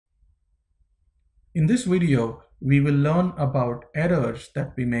In this video, we will learn about errors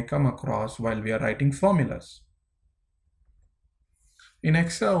that we may come across while we are writing formulas. In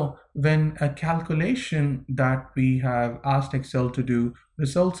Excel, when a calculation that we have asked Excel to do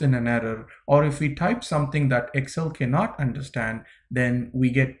results in an error, or if we type something that Excel cannot understand, then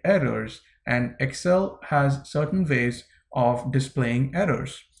we get errors, and Excel has certain ways of displaying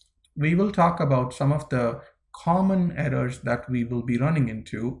errors. We will talk about some of the common errors that we will be running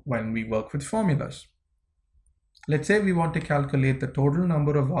into when we work with formulas. Let's say we want to calculate the total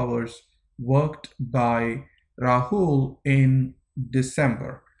number of hours worked by Rahul in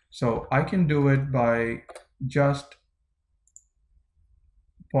December. So I can do it by just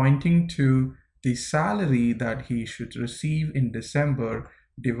pointing to the salary that he should receive in December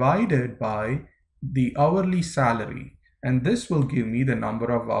divided by the hourly salary. And this will give me the number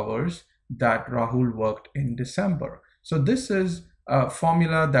of hours that Rahul worked in December. So this is a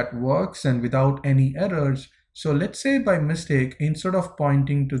formula that works and without any errors. So let's say by mistake, instead of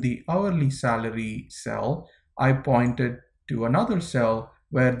pointing to the hourly salary cell, I pointed to another cell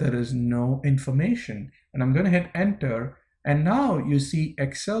where there is no information. And I'm going to hit enter. And now you see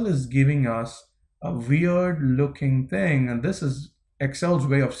Excel is giving us a weird looking thing. And this is Excel's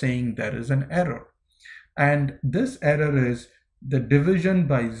way of saying there is an error. And this error is the division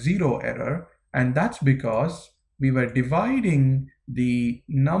by zero error. And that's because we were dividing the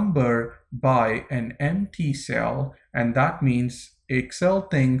number by an empty cell. And that means Excel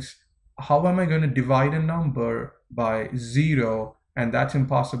thinks, how am I going to divide a number by zero? And that's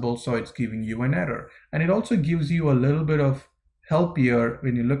impossible, so it's giving you an error. And it also gives you a little bit of help here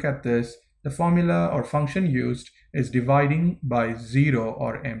when you look at this. The formula or function used is dividing by zero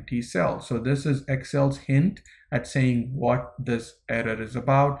or empty cell. So this is Excel's hint at saying what this error is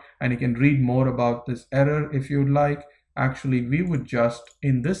about. And you can read more about this error if you'd like. Actually, we would just,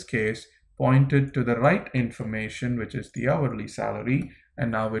 in this case, point it to the right information, which is the hourly salary.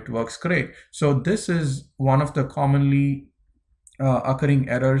 And now it works great. So this is one of the commonly occurring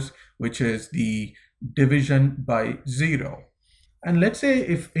errors, which is the division by zero. And let's say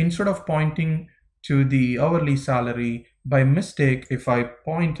if instead of pointing to the hourly salary, by mistake, if I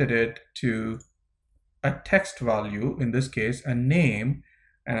pointed it to a text value, in this case, a name,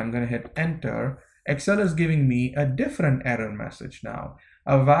 and I'm going to hit enter, Excel is giving me a different error message now.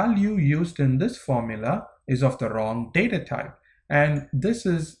 A value used in this formula is of the wrong data type. And this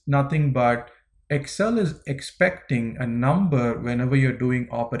is nothing but Excel is expecting a number whenever you're doing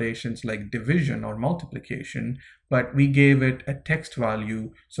operations like division or multiplication, but we gave it a text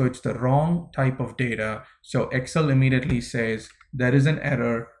value, so it's the wrong type of data. So Excel immediately says, there is an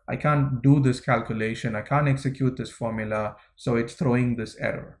error. I can't do this calculation. I can't execute this formula. So it's throwing this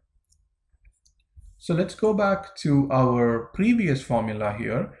error. So let's go back to our previous formula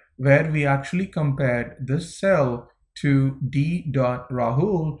here, where we actually compared this cell to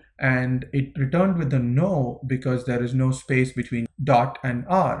d.rahul, and it returned with a no because there is no space between dot and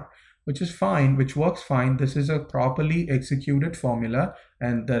r, which is fine, which works fine. This is a properly executed formula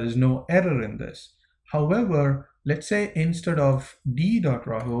and there is no error in this. However, let's say instead of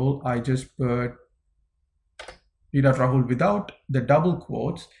d.rahul, I just put d.rahul without the double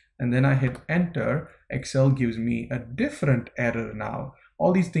quotes, and then I hit enter. Excel gives me a different error now.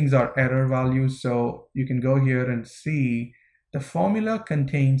 All these things are error values, so you can go here and see the formula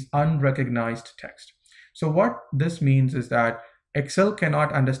contains unrecognized text. So what this means is that Excel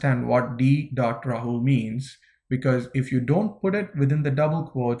cannot understand what d.rahul means, because if you don't put it within the double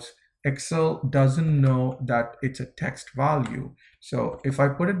quotes, Excel doesn't know that it's a text value. So if I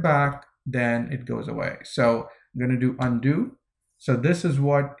put it back, then it goes away. So I'm going to do undo. So this is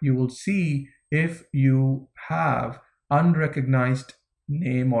what you will see if you have unrecognized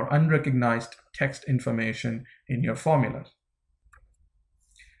name or unrecognized text information in your formulas.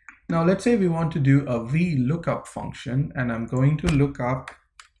 Now let's say we want to do a VLOOKUP function, and I'm going to look up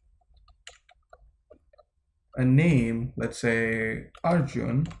a name, let's say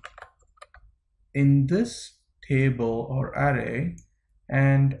Arjun, in this table or array,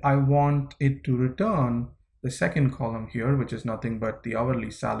 and I want it to return the second column here, which is nothing but the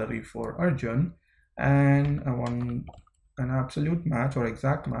hourly salary for Arjun, and I want an absolute match or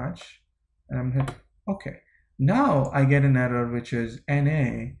exact match, and I'm hit OK. Now I get an error which is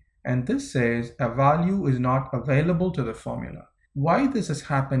NA, and this says a value is not available to the formula. Why this is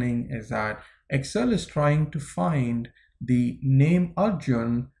happening is that Excel is trying to find the name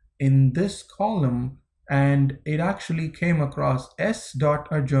Arjun in this column, and it actually came across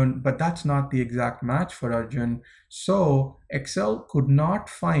s.Arjun, but that's not the exact match for Arjun. So Excel could not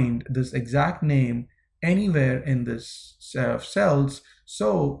find this exact name anywhere in this set of cells,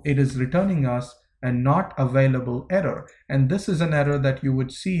 so it is returning us and not available error. And this is an error that you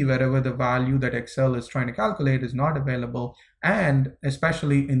would see wherever the value that Excel is trying to calculate is not available, and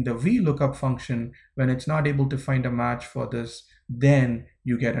especially in the VLOOKUP function, when it's not able to find a match for this, then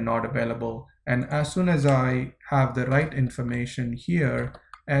you get a not available. And as soon as I have the right information here,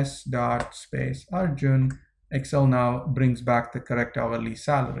 S dot space Arjun, Excel now brings back the correct hourly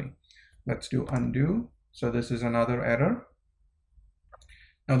salary. Let's do undo. So this is another error.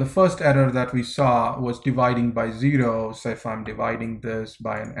 Now the first error that we saw was dividing by 0. So if I'm dividing this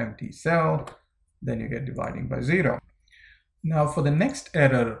by an empty cell, then you get dividing by 0. Now for the next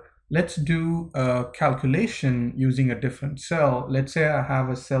error, let's do a calculation using a different cell. Let's say I have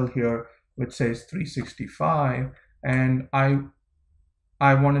a cell here which says 365, and I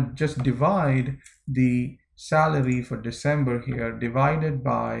want to just divide the salary for December here divided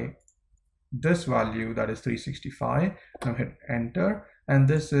by this value, that is 365. Now hit enter, and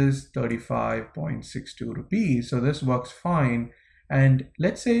this is 35.62 rupees. So this works fine. And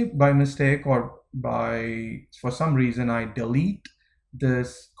let's say by mistake or for some reason I delete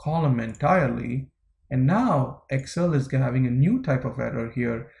this column entirely, and now Excel is having a new type of error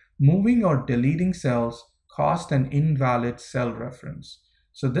here. Moving or deleting cells cost an invalid cell reference.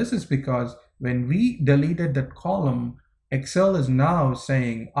 So this is because when we deleted that column, Excel is now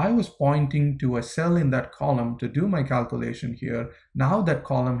saying I was pointing to a cell in that column to do my calculation here. Now that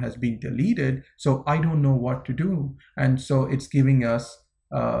column has been deleted, so I don't know what to do. And so it's giving us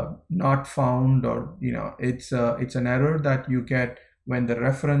not found, or it's an error that you get when the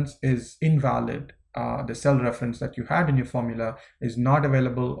reference is invalid. The cell reference that you had in your formula is not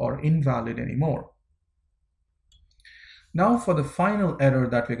available or invalid anymore. Now for the final error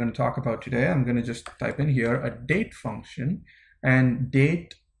that we're going to talk about today, I'm going to just type in here a date function, and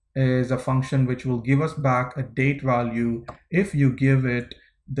date is a function which will give us back a date value if you give it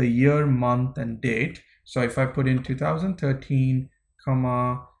the year, month, and date. So if I put in 2013,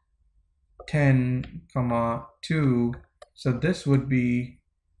 10, 2, so this would be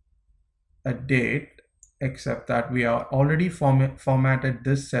a date, except that we are already formatted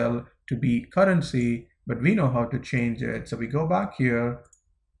this cell to be currency, but we know how to change it. So we go back here,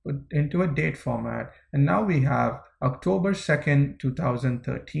 put into a date format, and now we have October 2nd,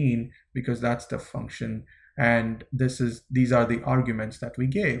 2013, because that's the function. And these are the arguments that we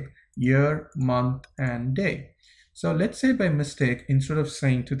gave: year, month, and day. So let's say by mistake, instead of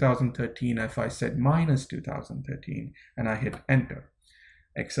saying 2013, if I said minus 2013 and I hit enter,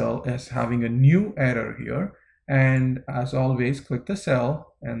 Excel is having a new error here. And as always, click the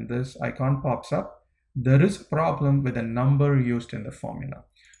cell and this icon pops up. There is a problem with a number used in the formula.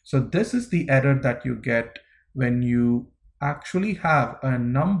 So this is the error that you get when you actually have a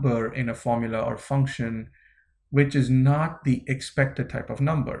number in a formula or function which is not the expected type of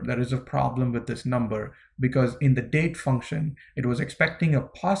number. There is a problem with this number because in the date function, it was expecting a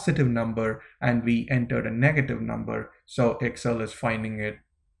positive number and we entered a negative number. So Excel is finding it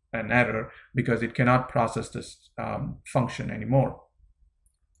an error because it cannot process this function anymore.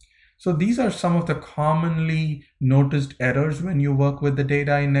 So these are some of the commonly noticed errors when you work with the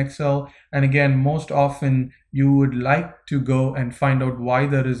data in Excel. And again, most often you would like to go and find out why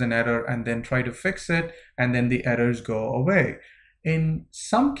there is an error and then try to fix it, and then the errors go away. In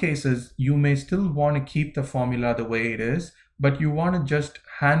some cases, you may still want to keep the formula the way it is, but you want to just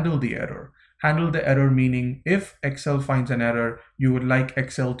handle the error. Handle the error meaning if Excel finds an error, you would like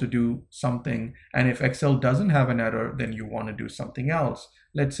Excel to do something. And if Excel doesn't have an error, then you want to do something else,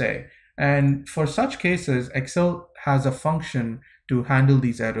 let's say. And for such cases, Excel has a function to handle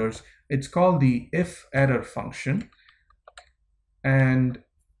these errors. It's called the if error function. And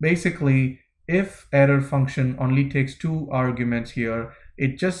basically, if error function only takes two arguments here.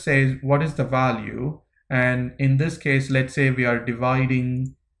 It just says what is the value. And in this case, let's say we are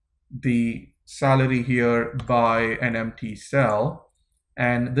dividing the salary here by an empty cell,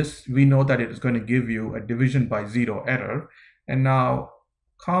 and this we know that it is going to give you a division by 0 error. And now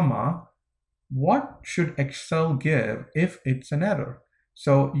comma, what should Excel give if it's an error?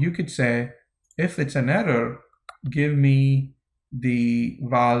 So you could say if it's an error, give me the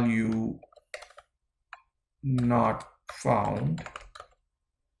value not found.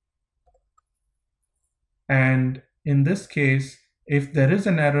 And in this case, if there is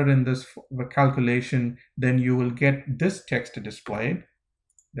an error in this calculation, then you will get this text displayed.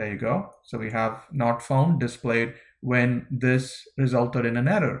 There you go. So we have not found displayed when this resulted in an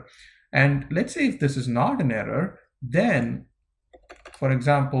error. And let's say if this is not an error, then, for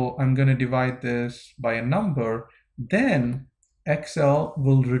example, I'm going to divide this by a number, then Excel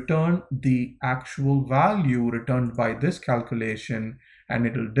will return the actual value returned by this calculation, and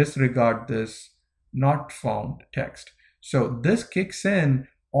it will disregard this not found text. So this kicks in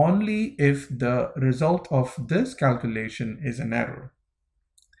only if the result of this calculation is an error.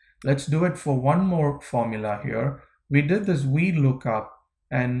 Let's do it for one more formula here. We did this VLOOKUP,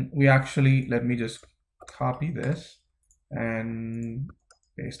 and we actually, let me just copy this and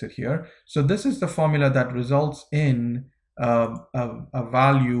paste it here. So this is the formula that results in a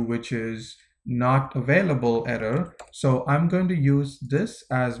value which is not available error. So I'm going to use this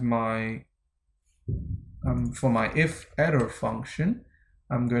as my for my if error function.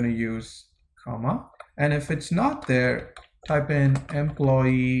 I'm going to use comma, and if it's not there, type in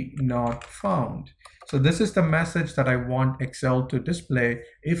employee not found. So this is the message that I want Excel to display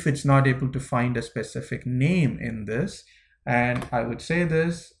if it's not able to find a specific name in this. And I would say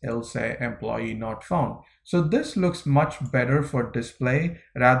this, it'll say employee not found. So this looks much better for display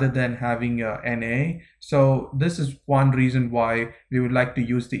rather than having a NA. So this is one reason why we would like to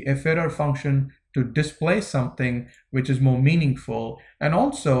use the if error function to display something which is more meaningful. And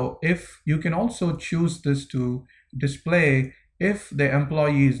also, if you can also choose this to display if the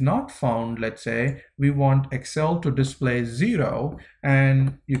employee is not found. Let's say we want Excel to display 0,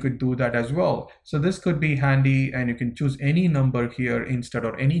 and you could do that as well. So this could be handy, and you can choose any number here instead,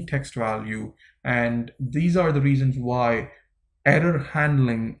 or any text value. And these are the reasons why error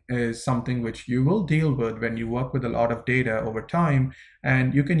handling is something which you will deal with when you work with a lot of data over time,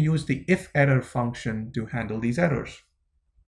 and you can use the if error function to handle these errors.